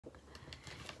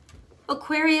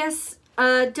Aquarius,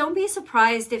 don't be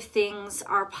surprised if things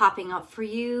are popping up for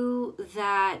you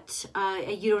that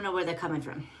you don't know where they're coming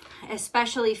from,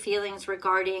 especially feelings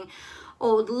regarding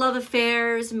old love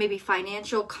affairs, maybe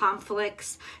financial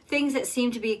conflicts, things that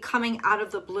seem to be coming out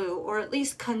of the blue, or at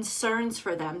least concerns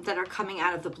for them that are coming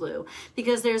out of the blue,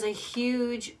 because there's a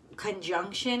huge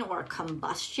conjunction or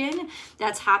combustion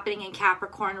that's happening in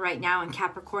Capricorn right now, and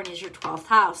Capricorn is your 12th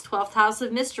house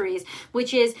of mysteries,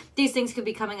 which is these things could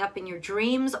be coming up in your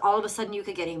dreams. All of a sudden you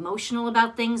could get emotional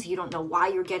about things. You don't know why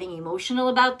you're getting emotional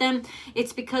about them.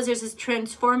 It's because there's this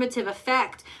transformative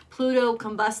effect. Pluto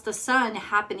combusts the sun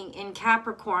happening in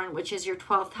Capricorn, which is your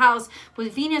 12th house,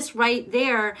 with Venus right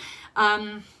there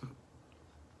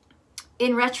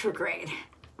in retrograde,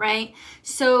 right?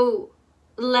 So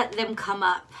let them come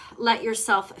up. Let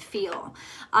yourself feel.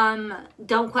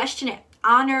 Don't question it.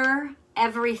 Honor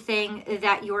everything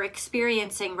that you're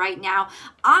experiencing right now.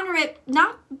 Honor it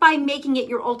not by making it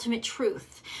your ultimate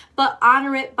truth, but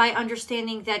honor it by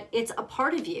understanding that it's a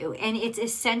part of you and it's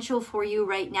essential for you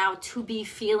right now to be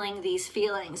feeling these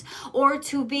feelings, or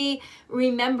to be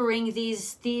remembering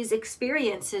these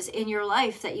experiences in your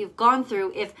life that you've gone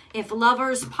through. If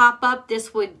lovers pop up,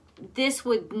 this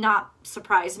would not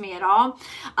surprise me at all.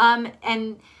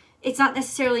 And it's not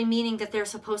necessarily meaning that they're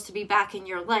supposed to be back in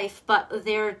your life, but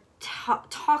they're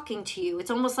talking to you.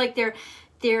 It's almost like they're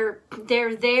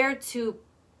there to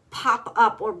pop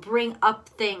up or bring up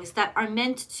things that are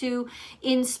meant to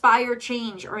inspire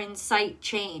change or incite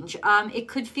change. It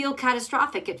could feel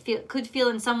catastrophic. It could feel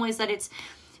in some ways that it's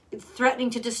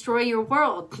threatening to destroy your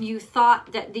world. You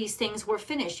thought that these things were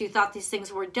finished. You thought these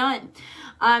things were done.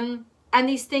 And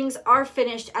these things are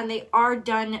finished, and they are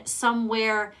done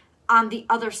somewhere on the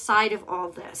other side of all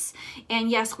this. And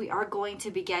yes, we are going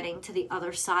to be getting to the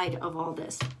other side of all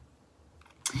this.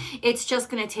 It's just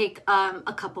going to take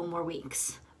a couple more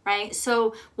weeks, right?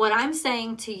 So what I'm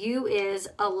saying to you is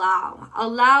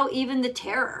allow even the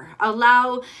terror,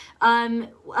 allow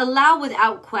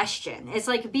without question. It's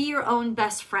like, be your own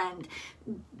best friend.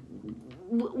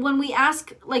 When we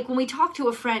talk to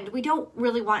a friend, we don't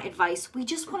really want advice. We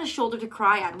just want a shoulder to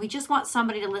cry on. We just want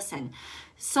somebody to listen.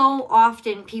 So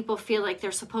often people feel like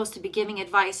they're supposed to be giving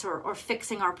advice or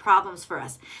fixing our problems for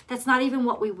us. That's not even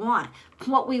what we want.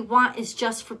 What we want is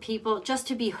just for people, just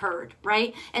to be heard,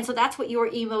 right? And so that's what your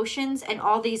emotions and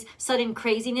all these sudden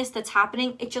craziness that's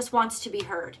happening, it just wants to be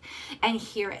heard and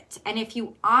hear it. And if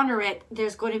you honor it,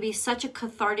 there's going to be such a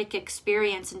cathartic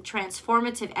experience and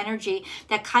transformative energy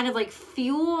that kind of like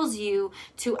fuels you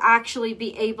to actually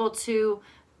be able to,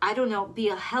 I don't know, be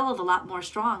a hell of a lot more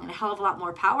strong and a hell of a lot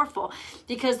more powerful,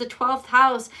 because the 12th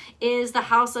house is the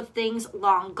house of things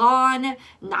long gone,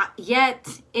 not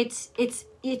yet. It's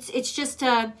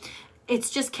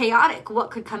just chaotic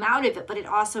what could come out of it, but it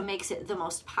also makes it the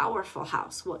most powerful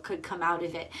house, what could come out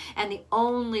of it. And the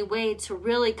only way to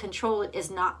really control it is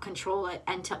not control it,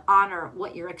 and to honor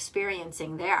what you're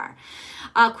experiencing there.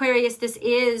 Aquarius, this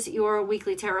is your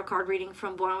weekly tarot card reading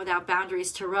from Born Without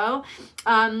Boundaries Tarot.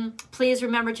 Please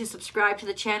remember to subscribe to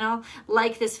the channel,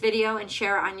 like this video, and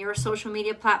share on your social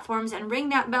media platforms, and ring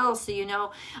that bell so you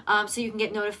know, so you can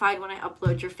get notified when I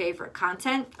upload your favorite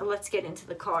content. Let's get into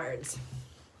the cards.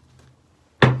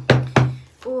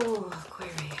 Oh,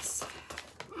 Aquarius.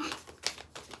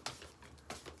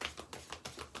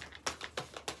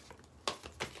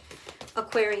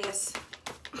 Aquarius.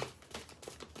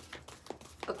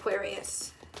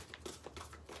 Aquarius.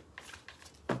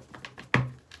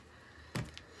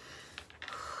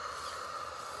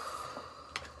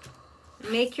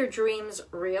 Make your dreams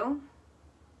real.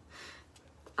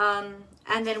 And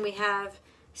then we have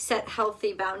set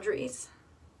healthy boundaries.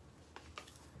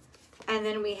 And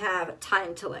then we have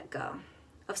time to let go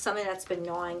of something that's been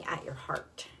gnawing at your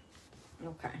heart.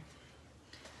 Okay.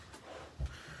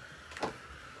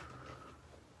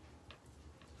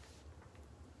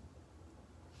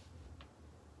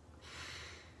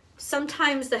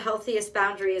 Sometimes the healthiest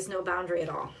boundary is no boundary at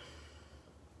all.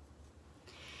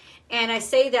 And I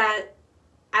say that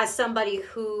as somebody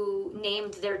who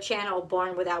named their channel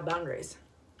Born Without Boundaries,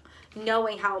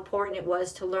 knowing how important it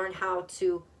was to learn how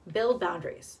to build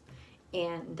boundaries.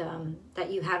 And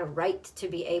that you had a right to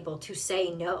be able to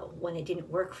say no when it didn't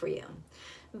work for you.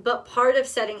 But part of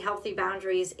setting healthy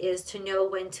boundaries is to know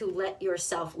when to let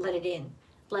it in,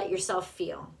 let yourself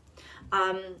feel,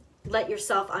 let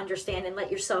yourself understand, and let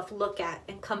yourself look at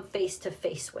and come face to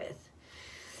face with.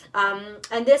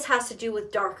 And this has to do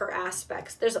with darker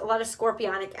aspects. There's a lot of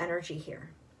scorpionic energy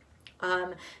here.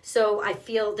 So I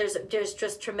feel there's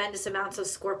just tremendous amounts of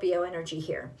Scorpio energy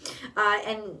here.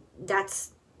 And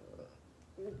that's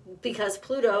because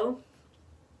Pluto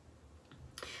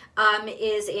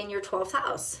is in your 12th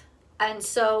house. And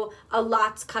so a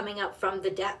lot's coming up from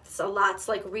the depths. A lot's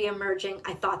like re-emerging.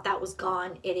 I thought that was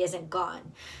gone. It isn't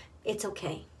gone. It's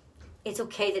okay. It's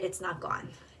okay that it's not gone.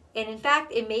 And in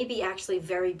fact, it may be actually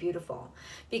very beautiful,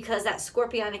 because that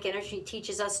scorpionic energy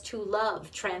teaches us to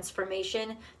love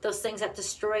transformation. Those things that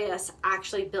destroy us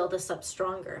actually build us up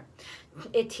stronger.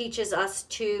 It teaches us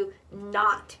to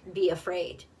not be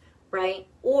afraid, right?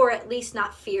 Or at least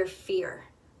not fear,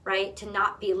 right? To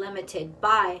not be limited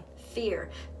by fear.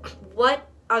 What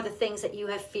are the things that you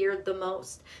have feared the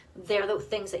most? They're the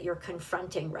things that you're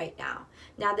confronting right now.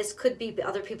 Now, this could be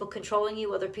other people controlling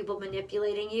you, other people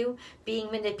manipulating you, being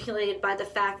manipulated by the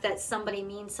fact that somebody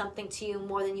means something to you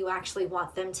more than you actually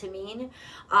want them to mean,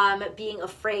 being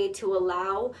afraid to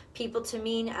allow people to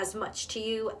mean as much to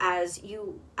you as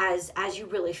you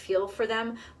really feel for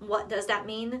them. What does that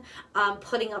mean?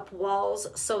 Putting up walls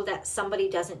so that somebody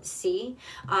doesn't see,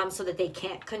 so that they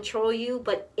can't control you.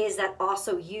 But is that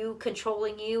also you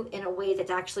controlling you in a way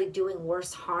that's actually doing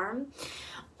worse harm?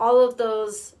 All of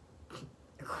those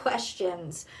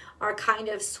questions are kind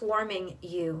of swarming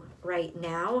you right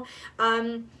now.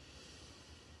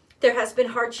 There has been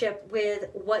hardship with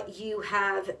what you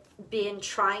have been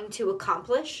trying to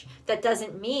accomplish. That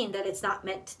doesn't mean that it's not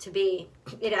meant to be.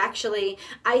 It actually,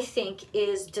 I think,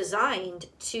 is designed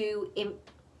to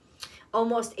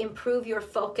almost improve your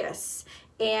focus,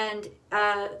 and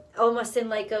almost in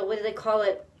like a, what do they call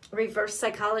it, reverse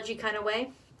psychology kind of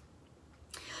way.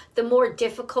 The more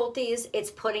difficulties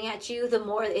it's putting at you, the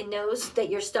more it knows that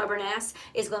your stubborn ass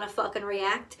is going to fucking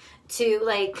react to,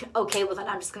 like, okay, well then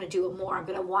I'm just going to do it more. I'm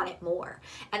going to want it more.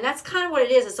 And that's kind of what it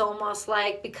is. It's almost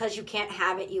like because you can't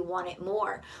have it, you want it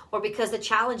more. Or because the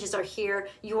challenges are here,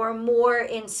 you are more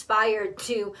inspired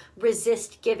to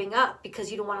resist giving up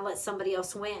because you don't want to let somebody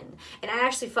else win. And I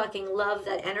actually fucking love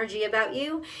that energy about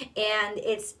you. And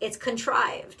it's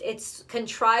contrived. It's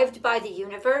contrived by the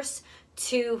universe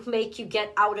to make you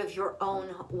get out of your own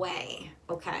way,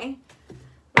 okay?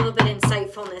 A little bit of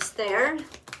insightfulness there.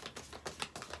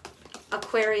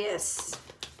 Aquarius.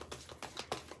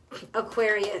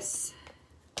 Aquarius.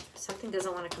 Something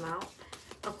doesn't want to come out.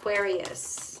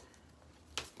 Aquarius.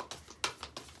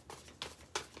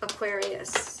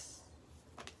 Aquarius.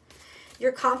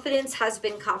 Your confidence has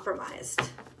been compromised.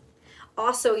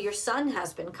 Also, your sun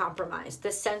has been compromised.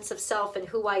 The sense of self and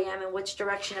who I am and which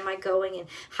direction am I going and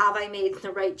have I made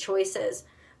the right choices.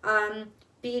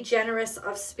 Be generous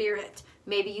of spirit.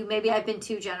 Maybe I've been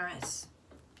too generous.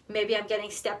 Maybe I'm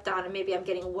getting stepped on and maybe I'm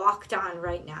getting walked on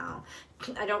right now.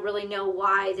 I don't really know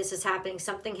why this is happening.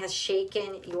 Something has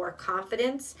shaken your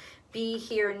confidence. Be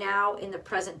here now in the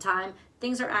present time.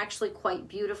 Things are actually quite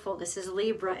beautiful. This is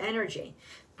Libra energy.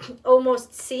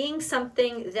 Almost seeing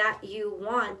something that you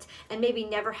want and maybe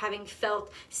never having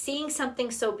felt, seeing something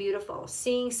so beautiful,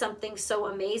 seeing something so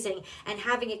amazing and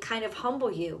having it kind of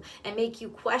humble you and make you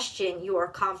question your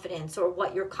confidence or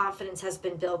what your confidence has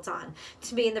been built on.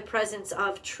 To be in the presence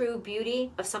of true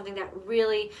beauty, of something that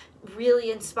really,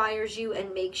 really inspires you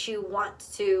and makes you want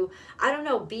to, I don't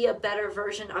know, be a better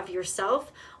version of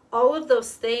yourself. All of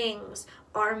those things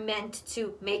are meant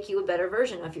to make you a better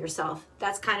version of yourself.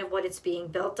 That's kind of what it's being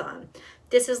built on.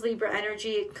 This is Libra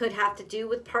energy. It could have to do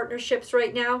with partnerships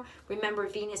right now. Remember,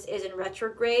 Venus is in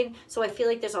retrograde, so I feel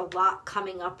like there's a lot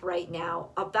coming up right now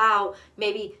about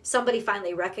maybe somebody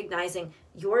finally recognizing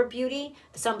your beauty,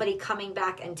 somebody coming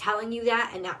back and telling you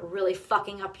that and not really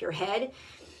fucking up your head.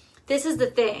 This is the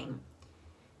thing.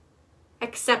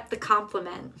 Accept the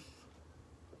compliment.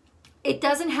 It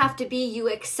doesn't have to be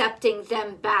you accepting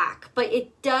them back, but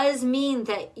it does mean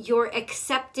that you're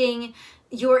accepting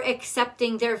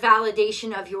their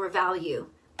validation of your value,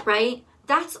 right?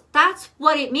 That's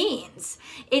what it means.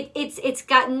 It's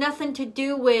got nothing to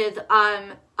do with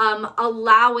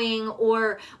allowing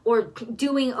or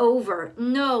doing over.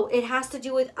 No, it has to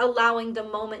do with allowing the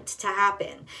moment to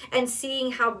happen and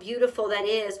seeing how beautiful that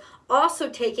is. Also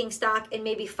taking stock and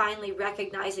maybe finally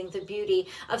recognizing the beauty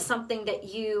of something that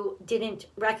you didn't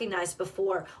recognize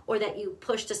before or that you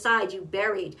pushed aside, you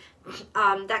buried,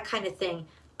 that kind of thing.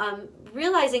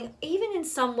 Realizing even in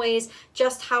some ways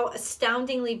just how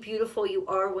astoundingly beautiful you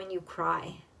are when you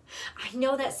cry. I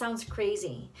know that sounds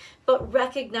crazy, but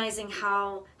recognizing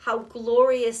how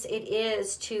glorious it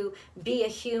is to be a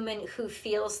human who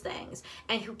feels things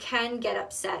and who can get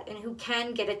upset and who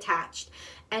can get attached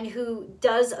and who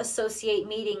does associate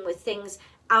meaning with things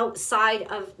outside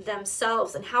of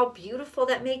themselves, and how beautiful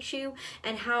that makes you,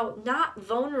 and how not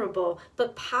vulnerable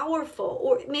but powerful,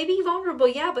 or maybe vulnerable,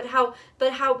 yeah,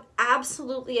 but how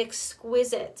absolutely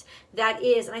exquisite that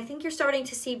is. And I think you're starting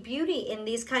to see beauty in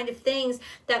these kind of things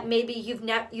that maybe you've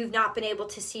not been able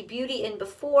to see beauty in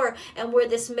before, and where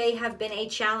this may have been a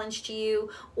challenge to you,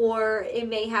 or it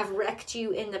may have wrecked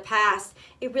you in the past.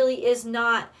 It really is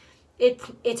not.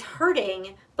 It's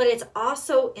hurting, but it's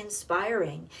also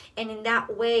inspiring. And in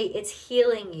that way, it's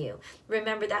healing you.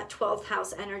 Remember that 12th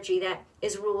house energy that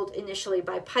is ruled initially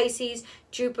by Pisces.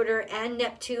 Jupiter and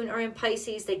Neptune are in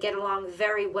Pisces. They get along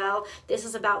very well. This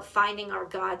is about finding our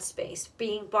God space,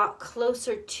 being brought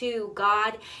closer to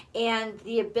God, and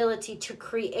the ability to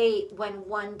create when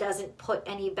one doesn't put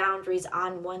any boundaries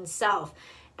on oneself.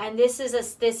 And this is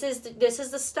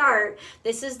the start.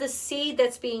 This is the seed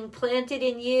that's being planted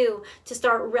in you to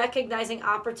start recognizing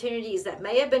opportunities that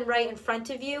may have been right in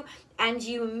front of you and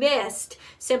you missed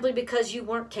simply because you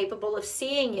weren't capable of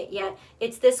seeing it yet.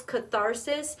 It's this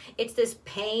catharsis. It's this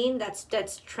pain that's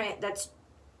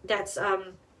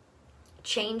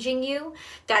changing you,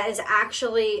 that is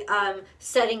actually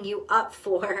setting you up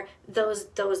for those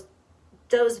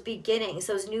beginnings,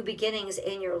 those new beginnings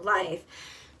in your life.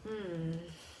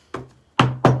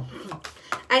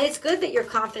 And it's good that your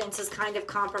confidence is kind of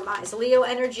compromised. Leo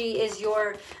energy is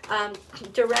your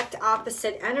direct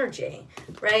opposite energy,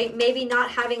 right? Maybe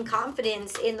not having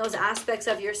confidence in those aspects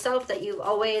of yourself that you've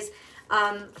always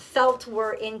felt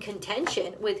were in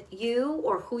contention with you,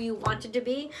 or who you wanted to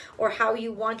be, or how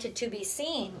you wanted to be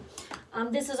seen.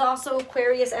 This is also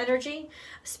Aquarius energy.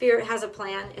 Spirit has a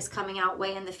plan, is coming out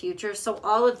way in the future. So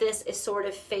all of this is sort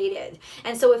of faded.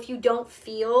 And so if you don't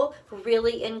feel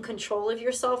really in control of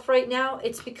yourself right now,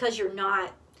 it's because you're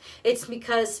not. It's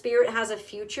because Spirit has a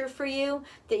future for you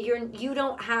that you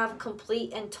don't have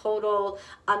complete and total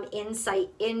insight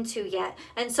into yet.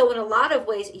 And so in a lot of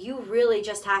ways, you really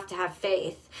just have to have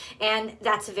faith. And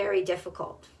that's very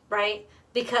difficult, right?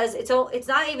 Because it's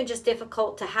not even just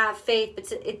difficult to have faith,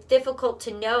 but it's difficult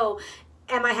to know,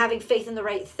 am I having faith in the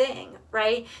right thing,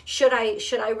 right? Should I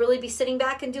really be sitting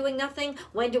back and doing nothing?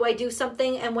 When do I do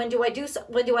something, and when do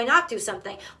I not do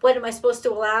something? What am I supposed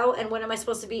to allow, and when am I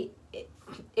supposed to be?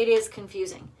 It is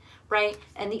confusing, right?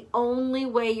 And the only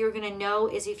way you're going to know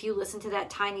is if you listen to that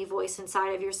tiny voice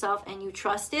inside of yourself and you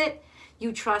trust it.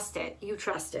 You trust it. You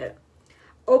trust it.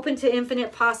 Open to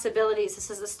infinite possibilities.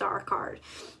 This is the Star card.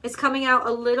 It's coming out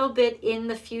a little bit in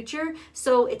the future,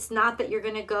 so it's not that you're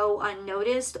going to go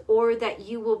unnoticed or that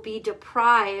you will be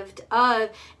deprived of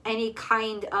any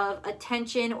kind of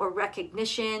attention or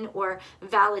recognition or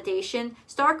validation.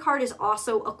 Star card is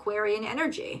also Aquarian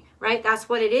energy, right? That's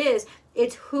what it is.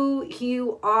 It's who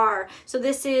you are. So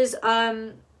this is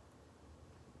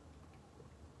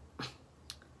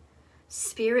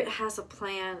Spirit has a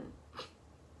plan.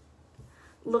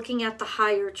 Looking at the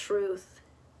higher truth.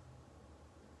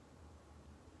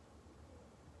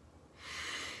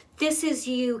 This is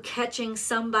you catching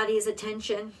somebody's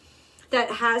attention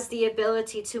that has the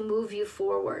ability to move you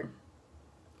forward.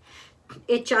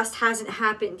 It just hasn't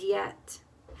happened yet.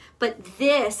 But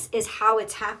this is how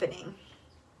it's happening.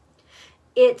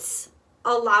 It's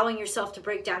allowing yourself to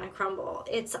break down and crumble.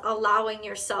 It's allowing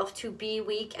yourself to be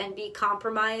weak and be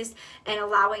compromised, and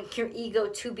allowing your ego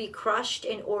to be crushed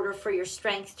in order for your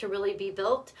strength to really be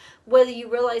built. Whether you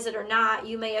realize it or not,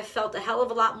 you may have felt a hell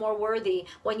of a lot more worthy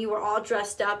when you were all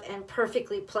dressed up and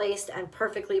perfectly placed and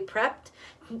perfectly prepped.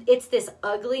 It's this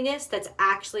ugliness that's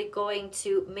actually going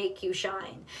to make you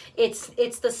shine. It's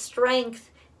the strength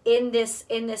in this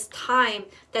time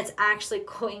that's actually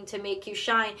going to make you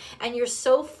shine. And you're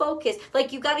so focused,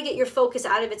 like, you got to get your focus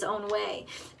out of its own way,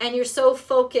 and you're so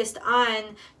focused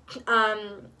on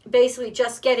basically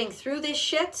just getting through this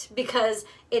shit, because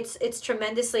it's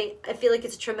tremendously, I feel like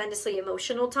it's a tremendously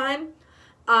emotional time.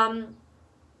 Hold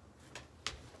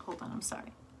on, I'm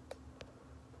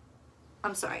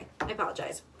sorry, I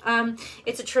apologize.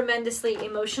 It's a tremendously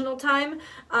emotional time.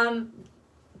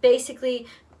 Basically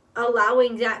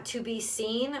allowing that to be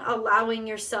seen, allowing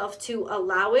yourself to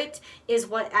allow it, is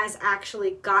what has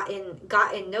actually gotten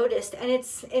noticed. And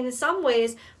it's in some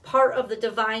ways part of the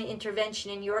divine intervention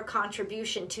in your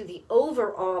contribution to the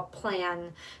overall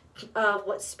plan of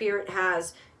what Spirit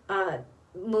has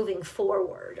moving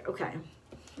forward. Okay,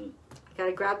 I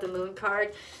gotta grab the Moon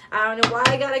card. I don't know why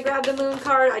I gotta grab the Moon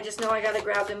card. I just know I gotta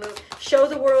grab the Moon. Show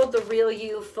the world the real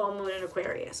you, full moon in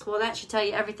Aquarius. Well, that should tell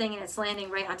you everything, and it's landing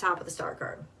right on top of the Star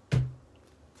card.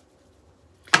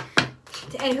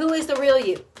 And who is the real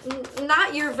you?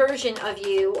 Not your version of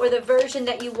you, or the version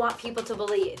that you want people to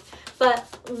believe, but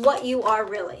what you are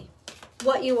really.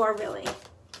 What you are really.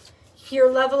 Your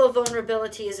level of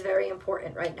vulnerability is very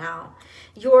important right now.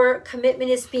 Your commitment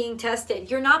is being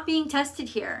tested. You're not being tested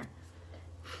here.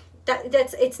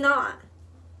 It's not.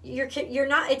 You're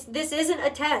not. This isn't a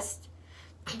test.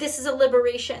 This is a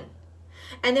liberation.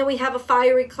 And then we have a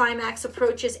fiery climax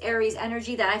approaches Aries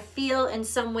energy that I feel in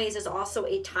some ways is also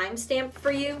a timestamp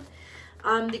for you.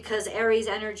 Because Aries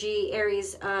energy,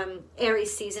 Aries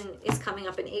season is coming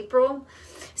up in April.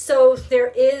 So there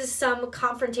is some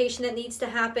confrontation that needs to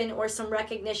happen, or some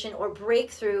recognition or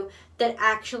breakthrough that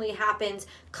actually happens,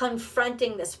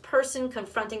 confronting this person,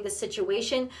 confronting the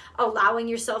situation, allowing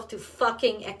yourself to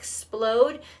fucking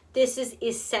explode. This is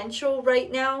essential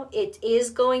right now. It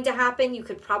is going to happen. You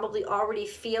could probably already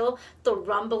feel the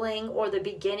rumbling or the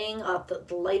beginning of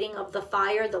the lighting of the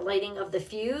fire, the lighting of the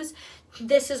fuse.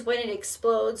 This is when it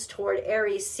explodes toward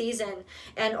Aries season.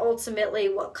 And ultimately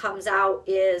what comes out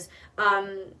is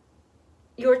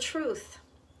your truth.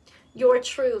 Your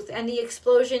truth. And the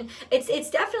explosion, it's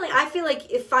definitely, I feel like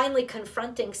if finally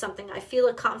confronting something, I feel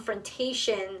a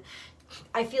confrontation.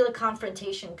 I feel a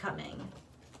confrontation coming.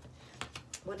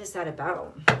 What is that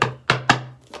about?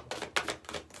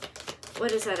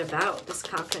 What is that about, this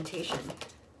confrontation?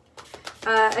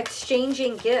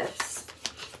 Exchanging gifts.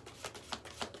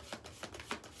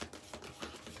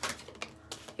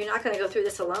 You're not going to go through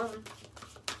this alone.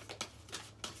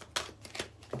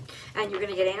 And you're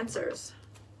going to get answers.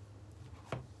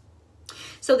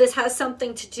 So this has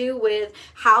something to do with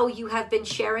how you have been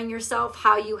sharing yourself,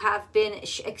 how you have been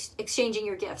exchanging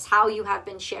your gifts, how you have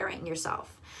been sharing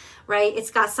yourself. Right?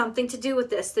 It's got something to do with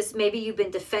this. Maybe you've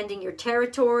been defending your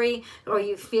territory, or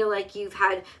you feel like you've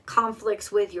had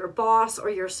conflicts with your boss or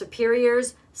your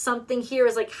superiors. Something here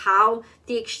is like how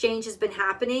the exchange has been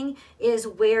happening is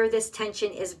where this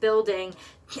tension is building,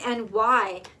 and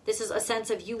why. This is a sense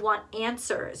of you want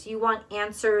answers. You want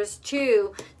answers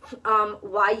to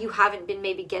why you haven't been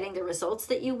maybe getting the results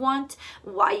that you want,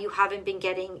 why you haven't been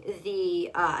getting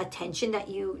the attention that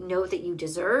you know that you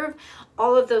deserve.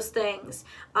 All of those things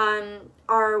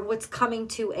are what's coming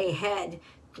to a head.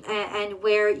 And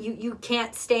where you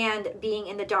can't stand being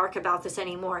in the dark about this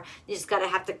anymore. You just gotta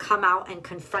have to come out and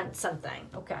confront something,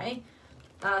 okay?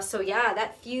 So yeah,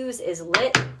 that fuse is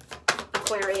lit,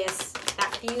 Aquarius.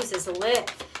 That fuse is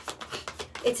lit.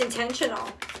 It's intentional.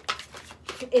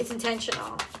 It's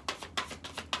intentional,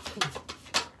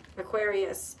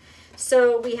 Aquarius.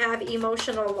 So we have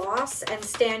emotional loss and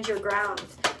stand your ground.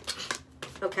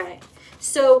 Okay.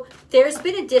 So there's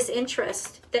been a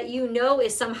disinterest that you know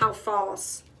is somehow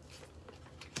false.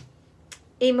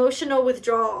 Emotional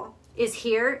withdrawal is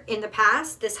here in the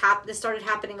past. This started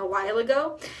happening a while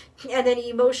ago. And then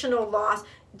emotional loss.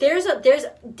 There's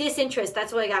disinterest.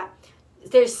 That's what I got.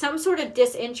 There's some sort of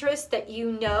disinterest that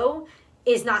you know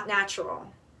is not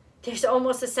natural. There's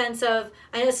almost a sense of,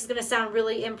 I know this is going to sound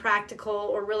really impractical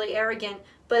or really arrogant,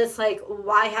 but it's like,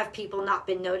 why have people not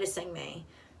been noticing me?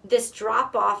 This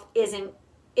drop-off isn't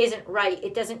right.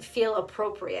 It doesn't feel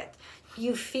appropriate.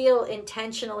 You feel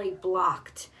intentionally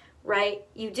blocked, right?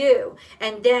 You do.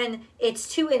 And then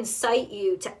it's to incite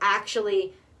you to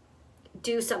actually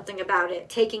do something about it,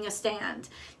 taking a stand.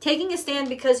 Taking a stand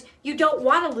because you don't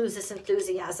want to lose this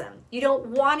enthusiasm. You don't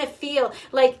want to feel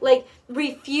like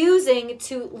refusing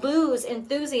to lose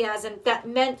enthusiasm that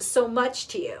meant so much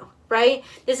to you. Right?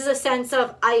 This is a sense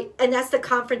of, and that's the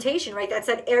confrontation, right? That's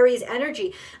that Aries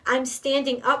energy. I'm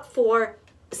standing up for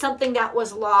something that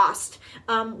was lost.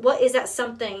 What is that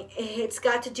something? It's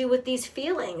got to do with these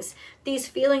feelings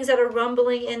that are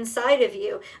rumbling inside of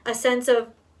you. A sense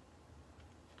of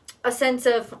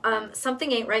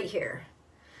something ain't right here.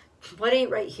 What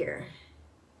ain't right here?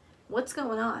 What's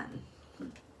going on?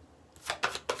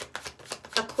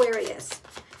 Aquarius.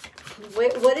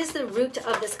 What is the root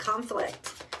of this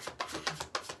conflict?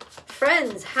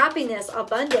 Friends, happiness,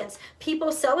 abundance,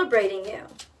 people celebrating you.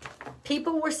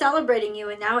 People were celebrating you,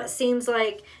 and now it seems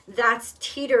like that's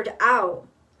teetered out.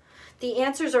 The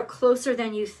answers are closer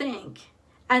than you think.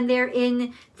 And they're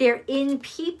in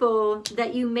people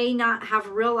that you may not have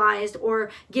realized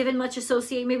or given much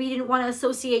associate. Maybe you didn't want to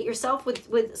associate yourself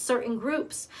with certain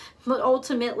groups. But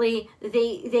ultimately,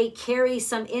 they carry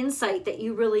some insight that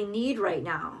you really need right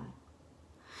now.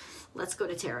 Let's go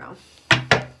to tarot.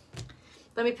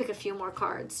 Let me pick a few more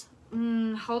cards.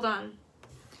 Hold on.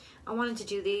 I wanted to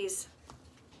do these.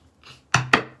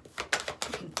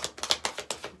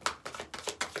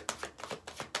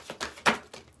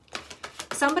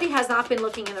 Somebody has not been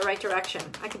looking in the right direction.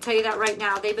 I can tell you that right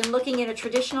now. They've been looking in a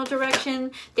traditional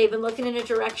direction. They've been looking in a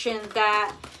direction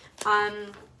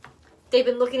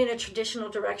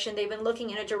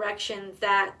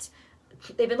that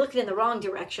they've been looking in the wrong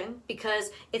direction, because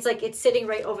it's like it's sitting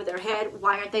right over their head.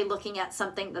 Why aren't they looking at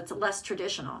something that's less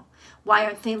traditional? Why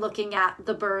aren't they looking at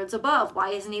the birds above? Why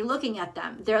isn't he looking at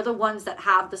them? They're the ones that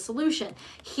have the solution.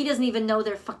 He doesn't even know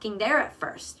they're fucking there at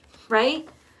first, right?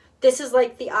 This is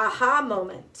like the aha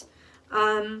moment.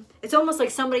 It's almost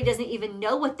like somebody doesn't even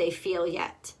know what they feel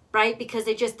yet, right? Because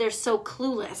they're so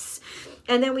clueless.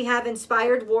 And then we have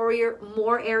inspired warrior,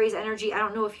 more Aries energy. I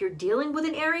don't know if you're dealing with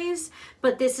an Aries,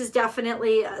 but this is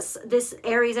definitely, this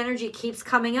Aries energy keeps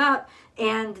coming up,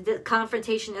 and the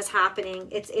confrontation is happening.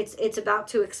 It's about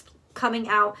to coming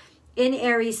out in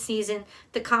Aries season,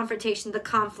 the confrontation, the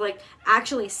conflict,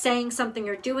 actually saying something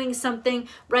or doing something.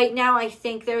 Right now, I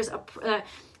think there's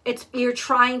you're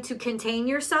trying to contain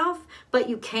yourself, but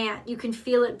you can't. You can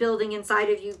feel it building inside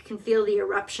of you. You can feel the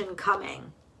eruption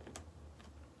coming.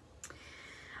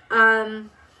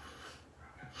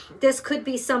 This could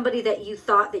be somebody that you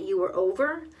thought that you were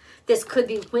over. This could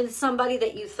be with somebody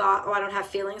that you thought, oh, I don't have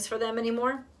feelings for them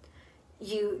anymore.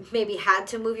 You maybe had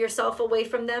to move yourself away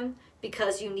from them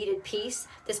because you needed peace.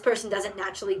 This person doesn't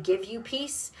naturally give you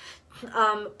peace,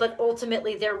 but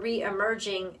ultimately they're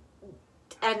re-emerging,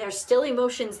 and there's still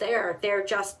emotions there. They're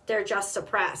just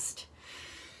suppressed.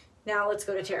 Now let's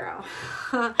go to tarot.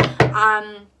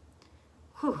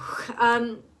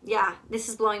 Yeah, this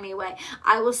is blowing me away.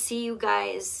 I will see you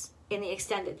guys in the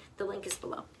extended. The link is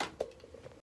below.